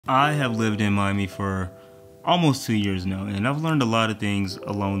I have lived in Miami for almost 2 years now, and I've learned a lot of things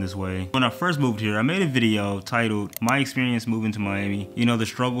along this way. When I first moved here, I made a video titled My Experience Moving to Miami. You know, the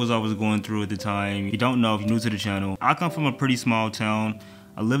struggles I was going through at the time. If you don't know, if you're new to the channel, I come from a pretty small town.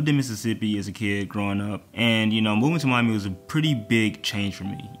 I lived in Mississippi as a kid growing up, and you know, moving to Miami was a pretty big change for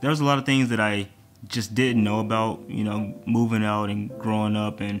me. There was a lot of things that I just didn't know about, you know, moving out and growing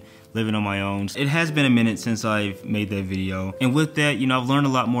up and living on my own. It has been a minute since I've made that video. And with that, you know, I've learned a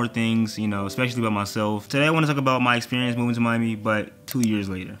lot more things, you know, especially about myself. Today I want to talk about my experience moving to Miami, but 2 years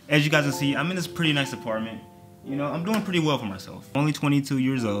later. As you guys can see, I'm in this pretty nice apartment. You know, I'm doing pretty well for myself. I'm only 22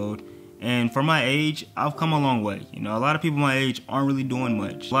 years old. And for my age, I've come a long way. You know, a lot of people my age aren't really doing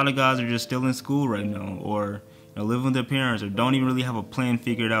much. A lot of guys are just still in school right now, or you know, living with their parents, or don't even really have a plan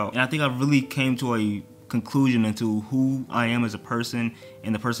figured out. And I think I've really came to a conclusion into who I am as a person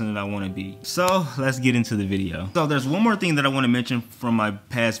and the person that I want to be. So let's get into the video. So there's one more thing that I want to mention from my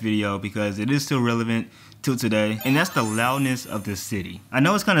past video because it is still relevant till today, and that's the loudness of the city. I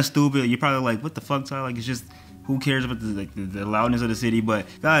know it's kind of stupid. You're probably like, what the fuck, Ty? Like, it's just, who cares about the loudness of the city? But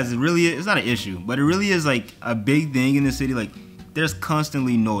guys, it's not an issue, but it really is like a big thing in the city. Like, there's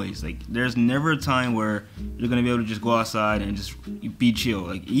constantly noise. Like, there's never a time where you're gonna be able to just go outside and just be chill.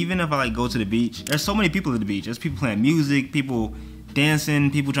 Like, even if I like go to the beach, there's so many people at the beach. There's people playing music, people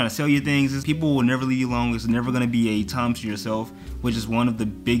dancing, people trying to sell you things. People will never leave you alone. It's never gonna be a time to yourself, which is one of the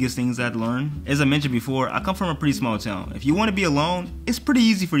biggest things I'd learned. As I mentioned before, I come from a pretty small town. If you wanna be alone, it's pretty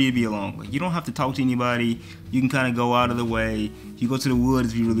easy for you to be alone. Like, you don't have to talk to anybody. You can kind of go out of the way. You go to the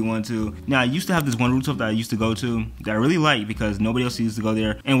woods if you really want to. Now, I used to have this one rooftop that I used to go to that I really liked because nobody else used to go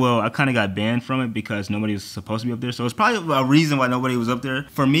there. And well, I kind of got banned from it because nobody was supposed to be up there. So it's probably a reason why nobody was up there.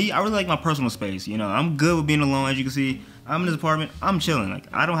 For me, I really like my personal space. You know, I'm good with being alone. As you can see, I'm in this apartment, I'm chilling. Like,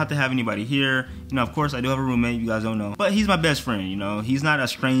 I don't have to have anybody here. You know, of course, I do have a roommate, you guys don't know. But he's my best friend, you know. He's not a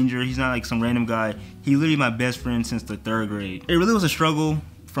stranger. He's not like some random guy. He's literally my best friend since the 3rd grade. It really was a struggle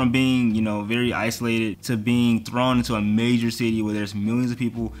from being, you know, very isolated to being thrown into a major city where there's millions of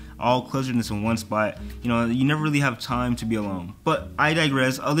people all clustered into one spot. You know, you never really have time to be alone. But I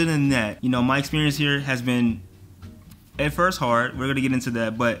digress. Other than that, you know, my experience here has been at first hard. We're gonna get into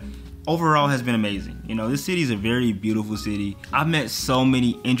that, but overall has been amazing. You know, this city is a very beautiful city. I've met so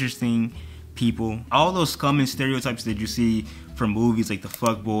many interesting people. All those common stereotypes that you see from movies, like the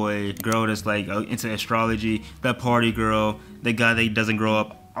fuck boy, girl that's like into astrology, that party girl, that guy that doesn't grow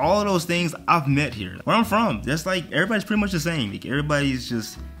up. All of those things I've met here. Where I'm from, that's like, everybody's pretty much the same. Like, everybody's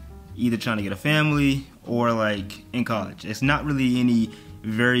just either trying to get a family or like in college. It's not really any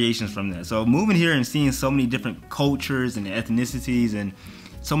variations from that. So moving here and seeing so many different cultures and ethnicities and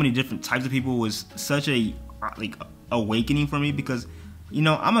so many different types of people was such a like awakening for me because, you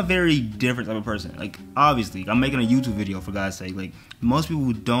know, I'm a very different type of person. Like, obviously, I'm making a YouTube video, for God's sake. Like, most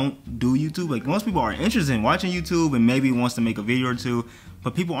people don't do YouTube. Like, most people are interested in watching YouTube and maybe wants to make a video or two,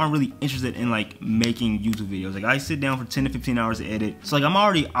 but people aren't really interested in like making YouTube videos. Like, I sit down for 10 to 15 hours to edit. So like, I'm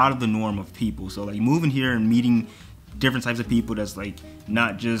already out of the norm of people. So like, moving here and meeting different types of people that's like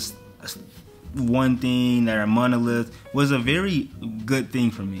not just one thing, that are monolith, was a very good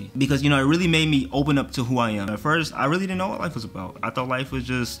thing for me because, you know, it really made me open up to who I am. At first, I really didn't know what life was about. I thought life was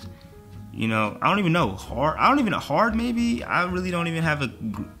just, you know, I don't even know, hard maybe. I really don't even have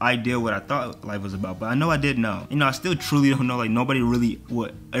an idea what I thought life was about, but I know I did know. You know, I still truly don't know. Like, nobody really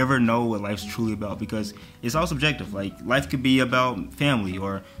would ever know what life's truly about because it's all subjective. Like, life could be about family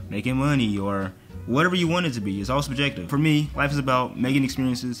or making money or whatever you want it to be. It's all subjective. For me, life is about making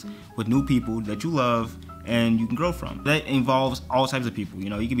experiences with new people that you love and you can grow from. That involves all types of people. You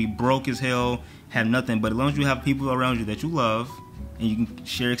know, you can be broke as hell, have nothing, but as long as you have people around you that you love and you can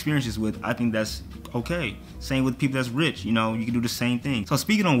share experiences with, I think that's okay. Same with people that's rich. You know, you can do the same thing. So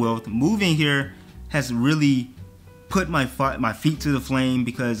speaking on wealth, moving here has really put my feet to the flame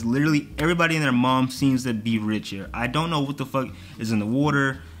because literally everybody and their mom seems to be rich here. I don't know what the fuck is in the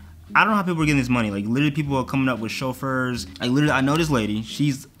water. I don't know how people are getting this money. Like, literally people are coming up with chauffeurs. Like, literally, I know this lady,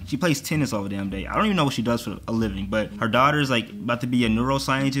 she plays tennis all the damn day. I don't even know what she does for a living, but her daughter's like about to be a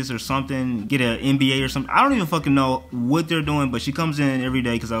neuroscientist or something, get an MBA or something. I don't even fucking know what they're doing, but she comes in every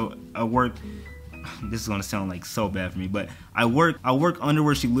day because I work. This is gonna sound like so bad for me, but I work under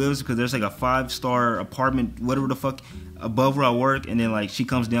where she lives because there's like a 5-star apartment, whatever the fuck, above where I work, and then like she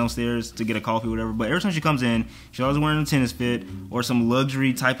comes downstairs to get a coffee or whatever. But every time she comes in, she's always wearing a tennis fit or some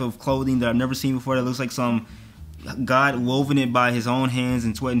luxury type of clothing that I've never seen before that looks like some God woven it by his own hands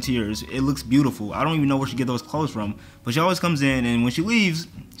and sweat and tears. It looks beautiful. I don't even know where she get those clothes from, but she always comes in, and when she leaves,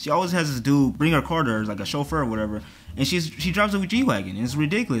 she always has this dude bring her car to her, like a chauffeur or whatever, and she drives a G-Wagon, and it's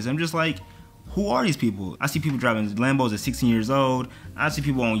ridiculous. I'm just like, who are these people? I see people driving Lambos at 16 years old. I see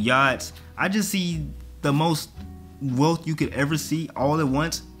people on yachts. I just see the most wealth you could ever see all at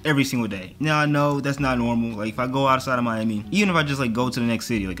once every single day. Now I know that's not normal. Like if I go outside of Miami, even if I just like go to the next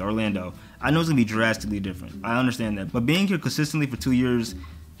city, like Orlando, I know it's gonna be drastically different. I understand that. But being here consistently for 2 years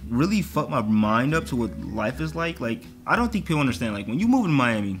really fucked my mind up to what life is like. Like I don't think people understand, like when you move to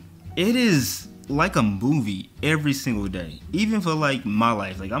Miami, it is like a movie every single day. Even for like my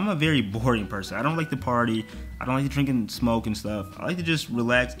life, like I'm a very boring person. I don't like to party. I don't like to drink and smoke and stuff. I like to just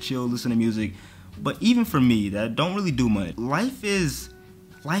relax, chill, listen to music. But even for me that don't really do much, life is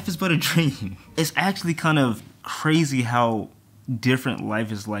but a dream. It's actually kind of crazy how different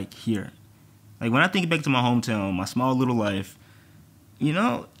life is like here. Like when I think back to my hometown, my small little life, you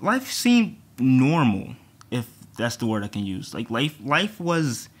know, life seemed normal, if that's the word I can use. Like life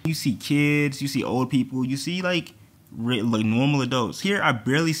was, you see kids, you see old people, you see like normal adults. Here I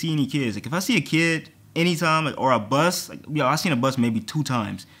barely see any kids. Like if I see a kid anytime, like, or a bus, like yo, I've seen a bus maybe 2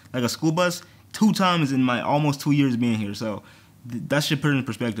 times. Like a school bus 2 times in my almost 2 years being here. So that should put it in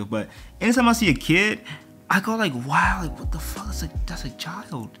perspective. But anytime I see a kid, I go like, wow, like what the fuck? That's a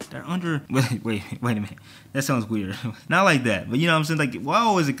child. They're under. Wait a minute. That sounds weird. Not like that, but you know what I'm saying? Like,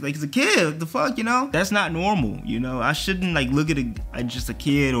 wow, is it like it's a kid? What the fuck, you know? That's not normal. You know, I shouldn't like look at just a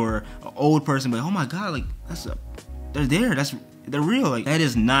kid or an old person, but oh my god, like they're there. They're real. Like that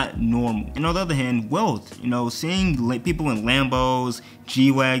is not normal. And on the other hand, wealth. You know, seeing people in Lambos,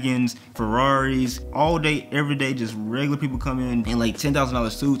 G-Wagons, Ferraris, all day, every day, just regular people come in like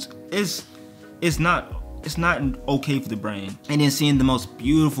 $10,000 suits. It's not okay for the brain. And then seeing the most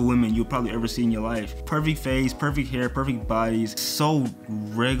beautiful women you'll probably ever see in your life. Perfect face, perfect hair, perfect bodies. So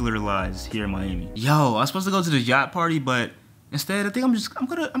regularized here in Miami. Yo, I was supposed to go to the yacht party, but instead I think I'm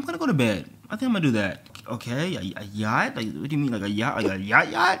gonna go to bed. I think I'm gonna do that. Okay, a yacht? Like what do you mean, like a yacht? Like a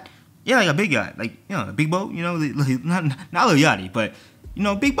yacht? Yeah, like a big yacht. Like, you know, a big boat, you know, like, not a little yachty, but you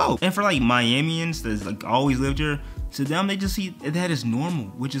know, big boat. And for like Miamians that's like always lived here, to them, they just see that as normal,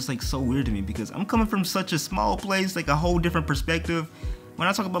 which is like so weird to me because I'm coming from such a small place, like a whole different perspective. When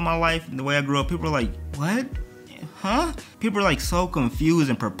I talk about my life and the way I grew up, people are like, what? Huh? People are like so confused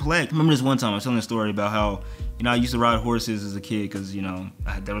and perplexed. I remember this one time I was telling a story about how, you know, I used to ride horses as a kid because, you know,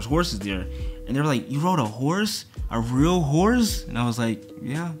 there was horses there. And they were like, you rode a horse? A real horse? And I was like,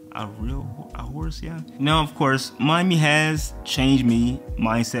 yeah, a horse, yeah. Now, of course, Miami has changed me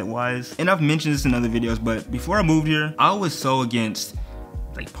mindset-wise. And I've mentioned this in other videos, but before I moved here, I was so against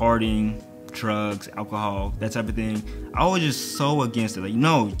like partying, drugs, alcohol, that type of thing. I was just so against it. Like,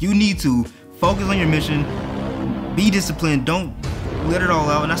 no, you need to focus on your mission, be disciplined, don't let it all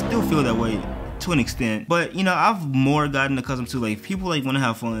out. And I still feel that way to an extent, but you know, I've more gotten accustomed to like people like want to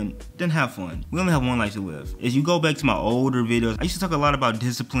have fun, then have fun. We only have one life to live. As you go back to my older videos, I used to talk a lot about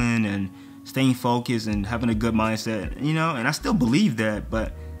discipline and staying focused and having a good mindset, you know, and I still believe that,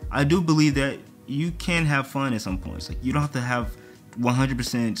 but I do believe that you can have fun at some points. Like you don't have to have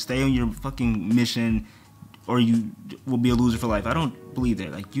 100% stay on your fucking mission or you will be a loser for life. I don't believe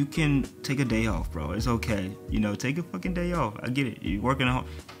that. Like you can take a day off, bro. It's okay. You know, take a fucking day off. I get it. You're working hard.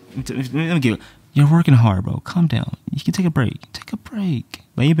 Let me get it. You're working hard, bro. Calm down. You can take a break. Take a break.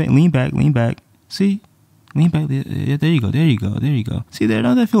 Lean back. See? Lean back. Yeah, there you go. See there?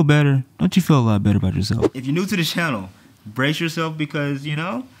 Don't that feel better? Don't you feel a lot better about yourself? If you're new to the channel, brace yourself because, you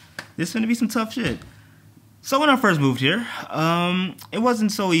know, there's gonna be some tough shit. So when I first moved here, it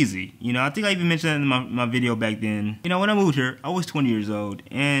wasn't so easy. You know, I think I even mentioned that in my video back then. You know, when I moved here, I was 20 years old.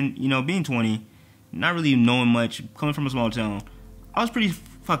 And, you know, being 20, not really knowing much, coming from a small town, I was pretty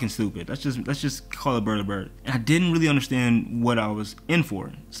fucking stupid. Let's just call a bird a bird. And I didn't really understand what I was in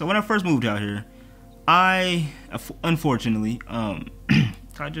for. So when I first moved out here, I unfortunately,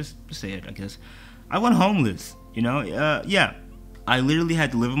 I just say it, I guess, I went homeless. You know, yeah, I literally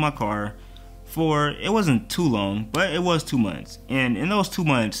had to live in my car for, it wasn't too long, but it was 2 months. And in those 2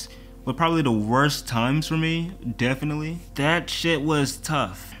 months were probably the worst times for me, definitely. That shit was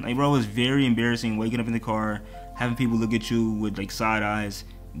tough. Like, bro, it was very embarrassing waking up in the car, having people look at you with like side eyes.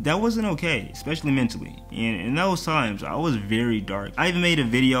 That wasn't okay, especially mentally. And in those times, I was very dark. I even made a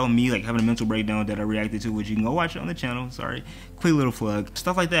video, me like having a mental breakdown that I reacted to, which you can go watch it on the channel, sorry. Quick little plug.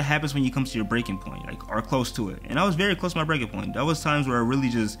 Stuff like that happens when you come to your breaking point, like, or close to it. And I was very close to my breaking point. That was times where I really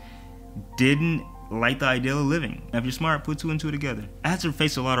just didn't like the ideal of living. If you're smart, put 2 and 2 together. I had to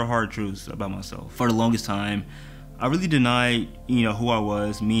face a lot of hard truths about myself. For the longest time, I really denied, you know, who I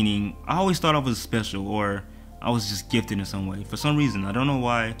was, meaning I always thought I was special or I was just gifted in some way. For some reason, I don't know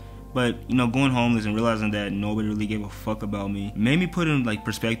why, but you know, going homeless and realizing that nobody really gave a fuck about me made me put in like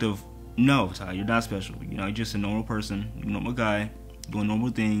perspective. No, Ty, you're not special. You know, you're just a normal person, a normal guy, doing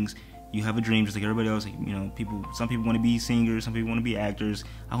normal things. You have a dream just like everybody else. Like, you know, some people want to be singers, some people want to be actors.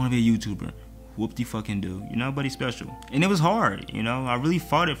 I want to be a YouTuber. Whoop-de-fucking-do. You're nobody special. And it was hard, you know. I really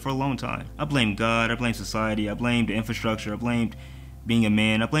fought it for a long time. I blamed God, I blamed society, I blamed the infrastructure, I blamed being a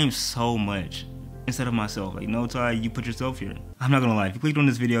man, I blamed so much instead of myself. Like, no, Ty, you put yourself here. I'm not gonna lie, if you clicked on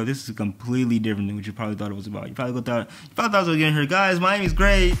this video, this is completely different than what you probably thought it was about. You probably thought I was getting here, guys, Miami's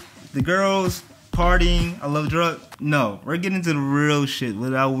great, the girls, partying, I love drugs. No, we're getting into the real shit,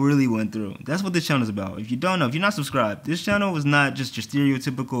 what I really went through. That's what this channel is about. If you don't know, if you're not subscribed, this channel is not just your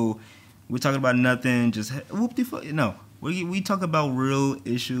stereotypical, we're talking about nothing, just whoop-de-fuck. No, we talk about real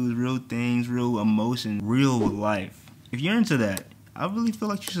issues, real things, real emotion, real life. If you're into that, I really feel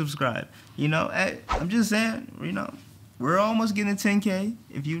like you should subscribe. You know, I'm just saying, you know, we're almost getting 10K.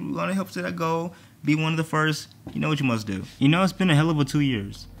 If you want to help to that goal, be one of the first, you know what you must do. You know, it's been a hell of a 2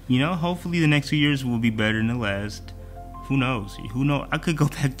 years. You know, hopefully the next 2 years will be better than the last. Who knows? Who knows? I could go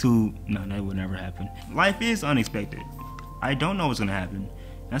back to, no, that would never happen. Life is unexpected. I don't know what's gonna happen.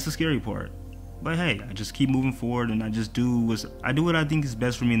 That's the scary part. But hey, I just keep moving forward and I just do what I think is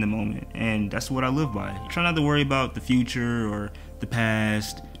best for me in the moment. And that's what I live by. I try not to worry about the future or the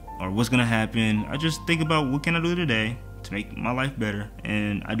past or what's gonna happen. I just think about what can I do today to make my life better.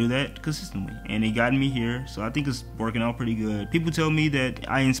 And I do that consistently. And it got me here, so I think it's working out pretty good. People tell me that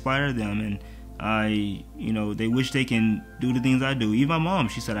I inspire them and you know, they wish they can do the things I do. Even my mom,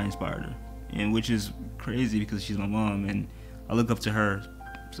 she said I inspired her. And which is crazy because she's my mom and I look up to her.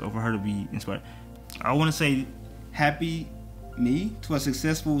 So for her to be inspired, I want to say happy me to a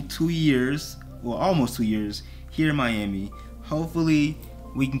successful 2 years, well almost 2 years here in Miami. Hopefully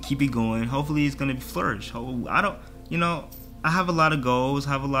we can keep it going. Hopefully it's gonna flourish. You know, I have a lot of goals,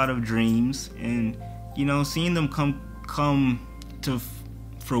 have a lot of dreams, and you know, seeing them come to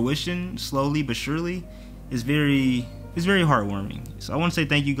fruition slowly but surely is very heartwarming. So I want to say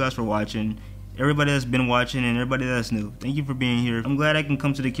thank you guys for watching. Everybody that's been watching and everybody that's new, thank you for being here. I'm glad I can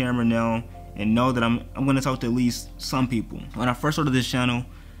come to the camera now and know that I'm gonna talk to at least some people. When I first started this channel,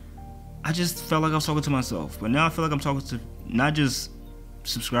 I just felt like I was talking to myself, but now I feel like I'm talking to not just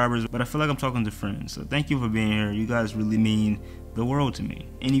subscribers, but I feel like I'm talking to friends. So thank you for being here. You guys really mean the world to me.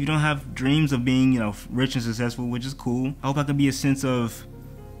 And if you don't have dreams of being, you know, rich and successful, which is cool, I hope I can be a sense of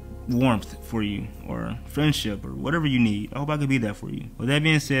warmth for you or friendship or whatever you need. I hope I can be that for you. With that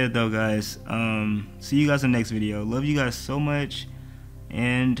being said though, guys, see you guys in the next video. Love you guys so much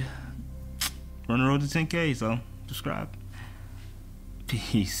and we're on the road to 10K, so subscribe.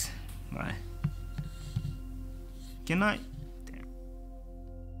 Peace. Bye. Good night.